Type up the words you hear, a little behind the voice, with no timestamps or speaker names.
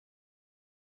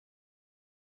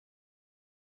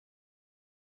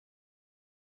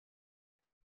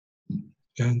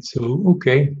And so,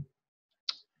 okay.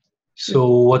 So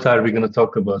what are we going to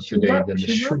talk about today? Then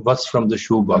what's from the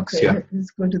shoebox? Okay, yeah.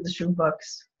 Let's go to the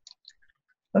shoebox.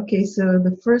 Okay, so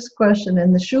the first question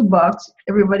in the shoebox,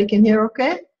 everybody can hear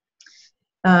okay?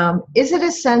 Is it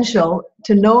essential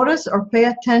to notice or pay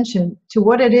attention to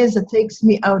what it is that takes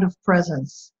me out of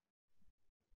presence?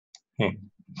 Yeah.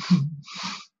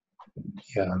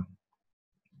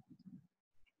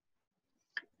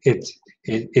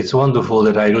 It's wonderful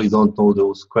that I really don't know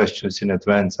those questions in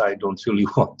advance. I don't really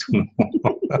want to know.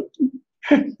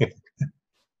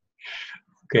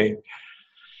 Okay.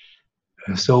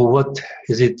 So what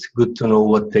is it good to know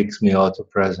what takes me out of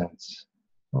presence?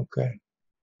 Okay.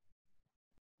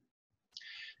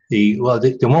 The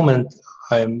moment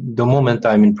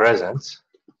I'm in presence,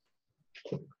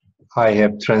 I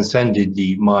have transcended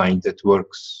the mind that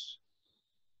works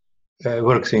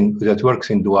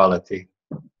in duality.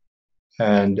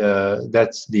 And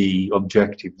that's the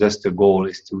objective, that's the goal,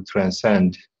 is to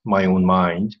transcend my own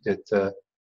mind, that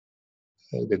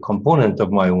the component of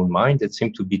my own mind that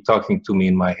seems to be talking to me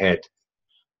in my head.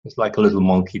 It's like a little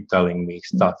monkey telling me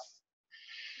stuff.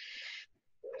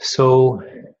 So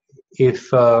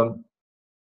if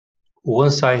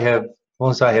once I have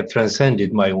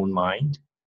transcended my own mind,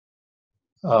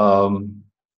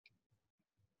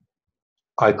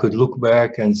 I could look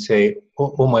back and say,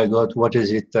 oh my God, what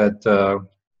is it that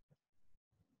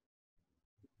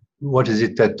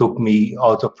took me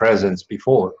out of presence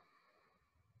before?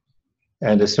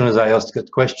 And as soon as I ask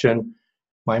that question,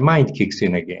 my mind kicks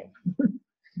in again.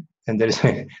 And there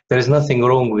is nothing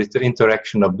wrong with the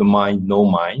interaction of the mind, no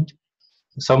mind.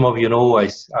 Some of you know I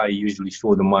usually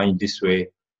show the mind this way.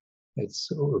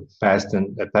 It's past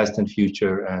and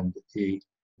future, and the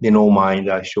no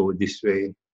mind I show it this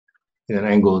way, in an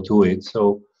angle to it.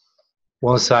 So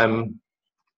once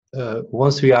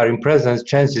we are in presence,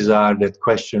 chances are that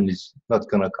question is not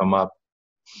going to come up.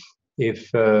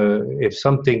 If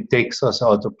something takes us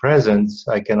out of presence,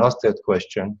 I can ask that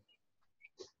question,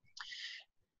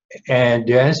 and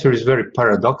the answer is very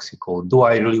paradoxical. Do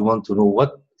I really want to know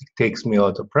what takes me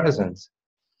out of presence?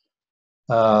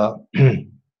 The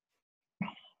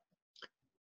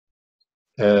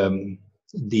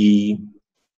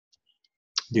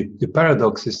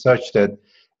paradox is such that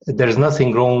there's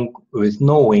nothing wrong with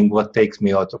knowing what takes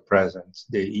me out of presence.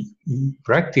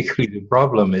 Practically, the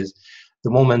problem is the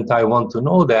moment I want to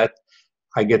know that,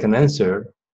 I get an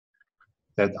answer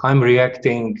that I'm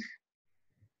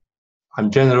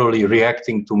generally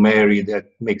reacting to Mary that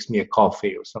makes me a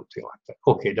coffee or something like that.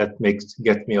 Okay, that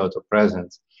gets me out of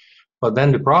presence. But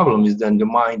then the problem is then the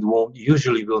mind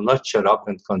usually will not shut up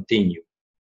and continue.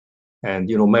 And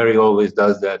Mary always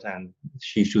does that, and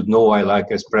she should know I like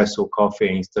espresso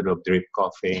coffee instead of drip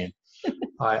coffee. And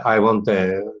I want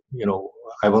a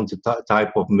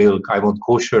type of milk. I want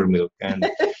kosher milk, and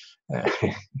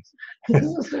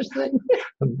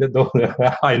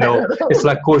I know it's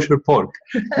like kosher pork.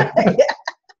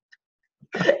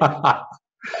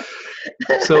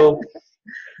 So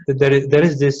there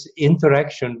is this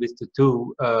interaction with the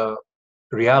two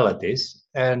realities,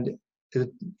 and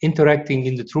interacting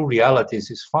in the true realities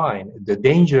is fine. The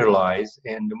danger lies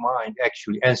in the mind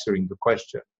actually answering the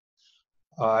question.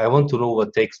 I want to know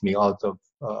what takes me out of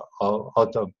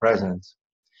presence,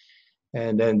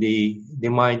 and then the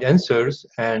mind answers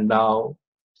and now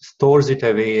stores it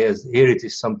away as here it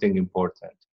is something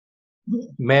important.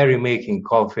 Mary making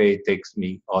coffee takes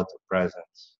me out of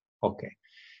presence. Okay,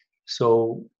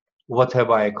 so what have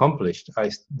I accomplished?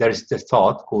 There's the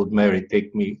thought called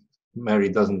Mary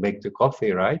doesn't make the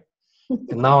coffee, right?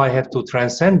 And now I have to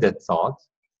transcend that thought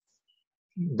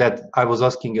that I was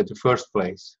asking at the first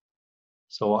place.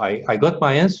 So I got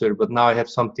my answer, but now I have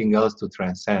something else to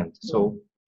transcend. So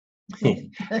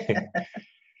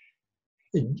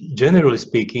generally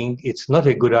speaking, it's not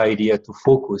a good idea to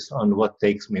focus on what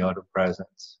takes me out of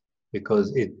presence,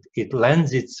 because it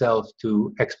lends itself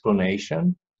to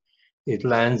explanation. It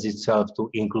lends itself to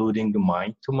including the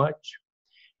mind too much.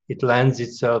 It lends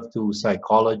itself to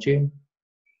psychology.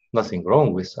 Nothing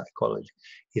wrong with psychology.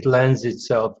 It lends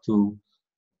itself to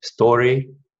story.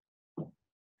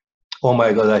 Oh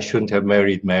my God, I shouldn't have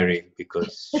married Mary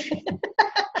because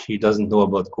she doesn't know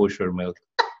about kosher milk.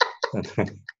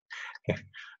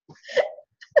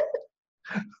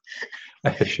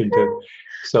 I shouldn't have.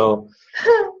 So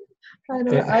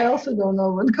I also don't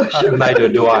know what kosher milk. Neither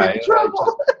do I.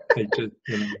 I just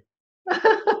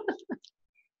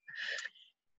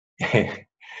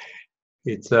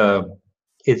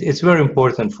it's very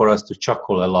important for us to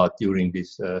chuckle a lot during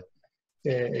this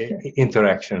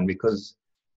interaction, because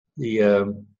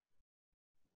the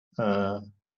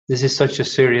this is such a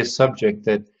serious subject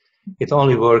that it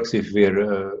only works if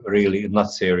we're really not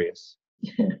serious.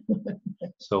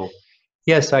 So,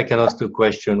 yes, I can ask the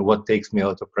question, what takes me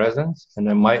out of presence? And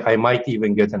I might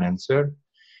even get an answer.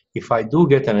 If I do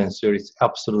get an answer, it's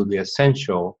absolutely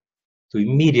essential to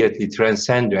immediately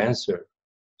transcend the answer.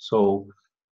 So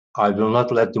I will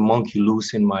not let the monkey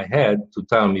loose in my head to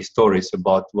tell me stories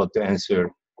about what the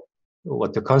answer,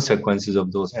 what the consequences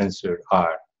of those answers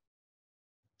are.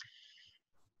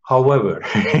 However,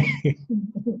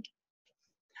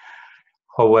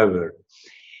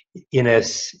 in a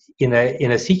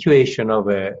situation of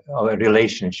a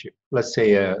relationship, let's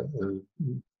say a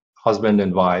husband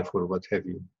and wife or what have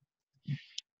you,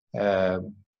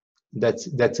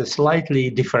 that's a slightly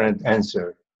different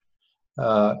answer.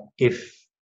 If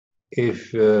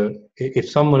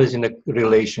someone is in a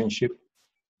relationship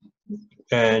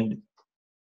and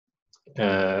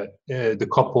the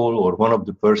couple or one of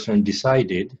the person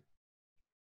decided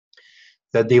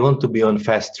that they want to be on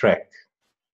fast track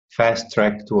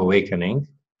to awakening,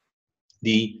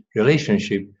 the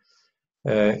relationship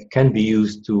can be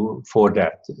used for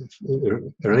that.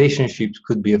 Relationships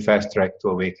could be a fast track to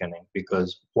awakening,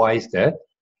 because why is that?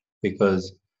 Because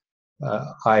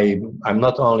I'm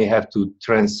not only have to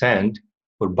transcend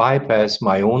or bypass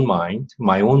my own mind,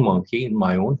 my own monkey in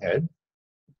my own head,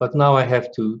 but now I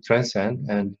have to transcend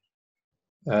and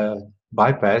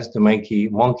bypass the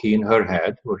monkey in her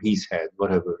head or his head,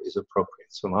 whatever is appropriate.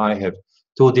 So now I have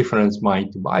two different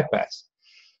minds to bypass.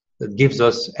 That gives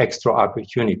us extra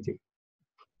opportunity.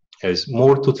 There's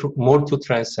more to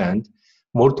transcend,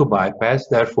 more to bypass,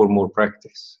 therefore more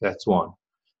practice. That's one.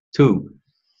 Two,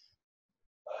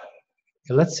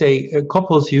 let's say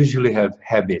couples usually have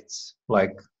habits,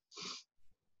 like,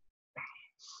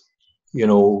 you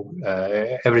know,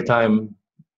 every time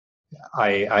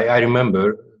I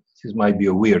remember, this might be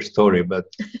a weird story, but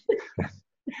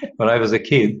when I was a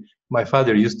kid, my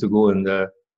father used to go and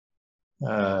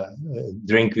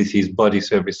drink with his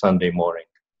buddies every Sunday morning.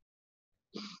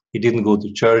 He didn't go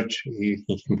to church. He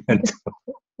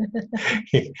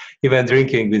went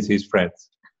drinking with his friends.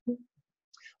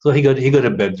 So he got a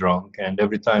bit drunk, and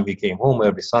every time he came home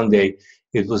every Sunday,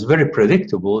 it was very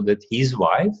predictable that his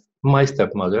wife, my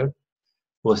stepmother,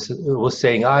 was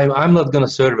saying, I'm not going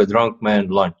to serve a drunk man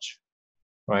lunch,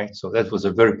 right? So that was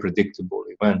a very predictable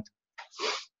event.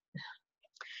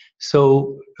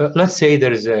 So let's say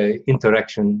there is an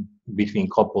interaction between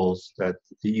couples that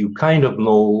you kind of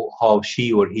know how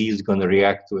she or he is going to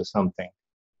react to something.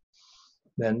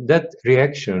 Then that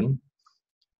reaction,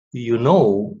 you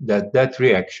know that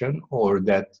reaction or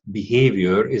that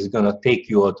behavior is going to take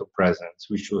you out of presence,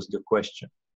 which was the question,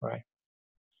 right?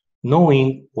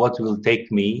 Knowing what will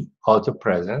take me out of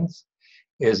presence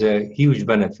is a huge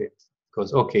benefit,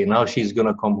 because, okay, now she's going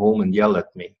to come home and yell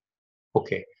at me.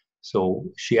 Okay, so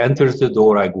she enters the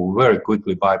door, I go very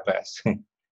quickly bypass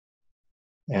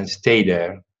and stay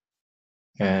there.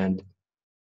 And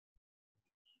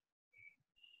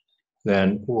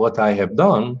then what I have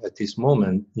done at this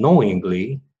moment,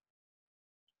 knowingly,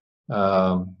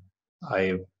 I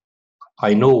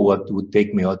know what would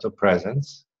take me out of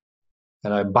presence,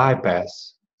 and I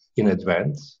bypass in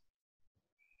advance.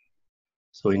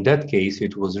 So in that case,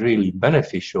 it was really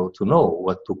beneficial to know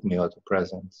what took me out of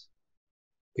presence,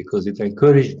 because it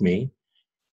encouraged me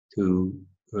to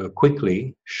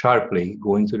quickly, sharply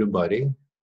go into the body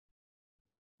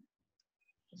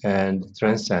and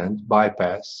transcend,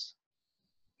 bypass.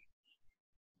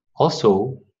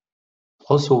 Also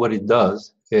what it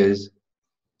does is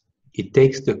it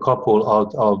takes the couple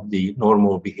out of the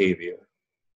normal behavior.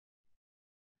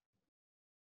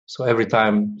 So every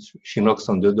time she knocks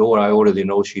on the door, I already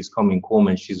know she's coming home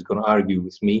and she's going to argue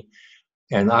with me,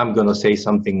 and I'm going to say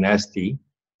something nasty.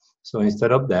 So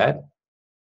instead of that,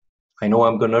 I know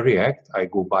I'm going to react. I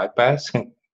go bypass,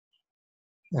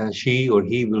 and she or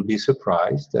he will be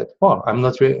surprised that, oh,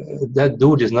 that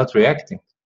dude is not reacting.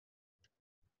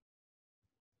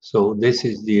 So this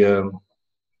is the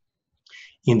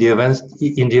in the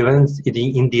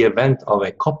event of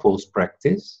a couples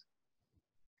practice.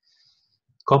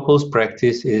 Couples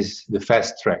practice is the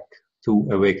fast track to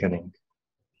awakening.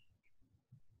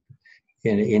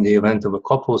 In the event of a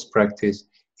couples practice,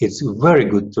 it's very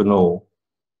good to know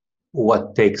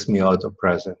what takes me out of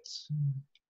presence.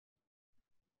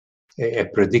 A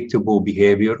predictable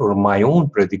behavior or my own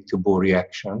predictable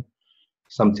reaction.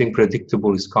 Something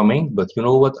predictable is coming, but you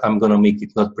know what? I'm going to make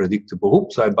it not predictable.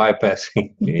 Oops, I bypass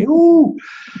it.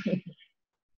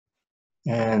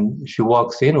 And she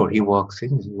walks in or he walks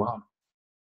in. Wow.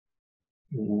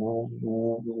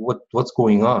 What's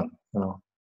going on? You know,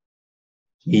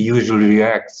 he usually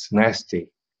reacts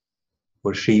nasty.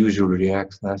 or she usually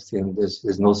reacts nasty, and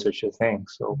there's no such a thing.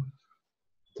 So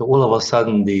all of a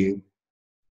sudden the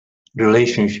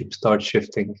relationship starts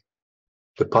shifting,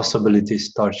 the possibilities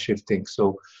start shifting.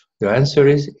 So the answer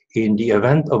is, in the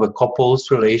event of a couple's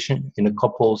relation, in a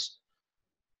couple's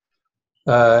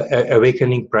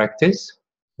awakening practice,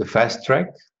 the fast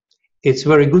track, it's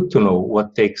very good to know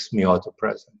what takes me out of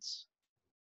presence.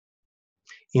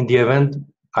 In the event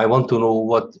I want to know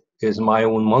what is my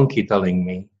own monkey telling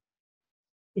me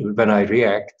when I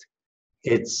react,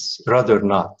 it's rather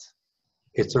not.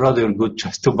 It's rather good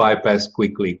just to bypass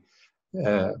quickly.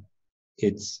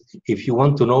 It's, if you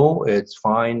want to know, it's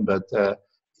fine, but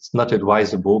it's not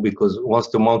advisable, because once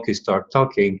the monkey starts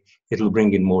talking, it'll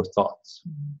bring in more thoughts.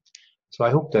 So I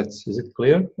hope is it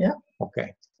clear? Yeah.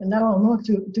 Okay. And now I'll know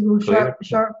to go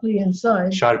sharply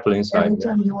inside. Sharply inside. Every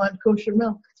time you want kosher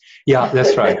milk. Yeah,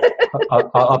 that's right.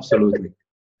 Absolutely.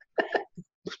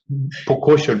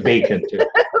 Kosher bacon too.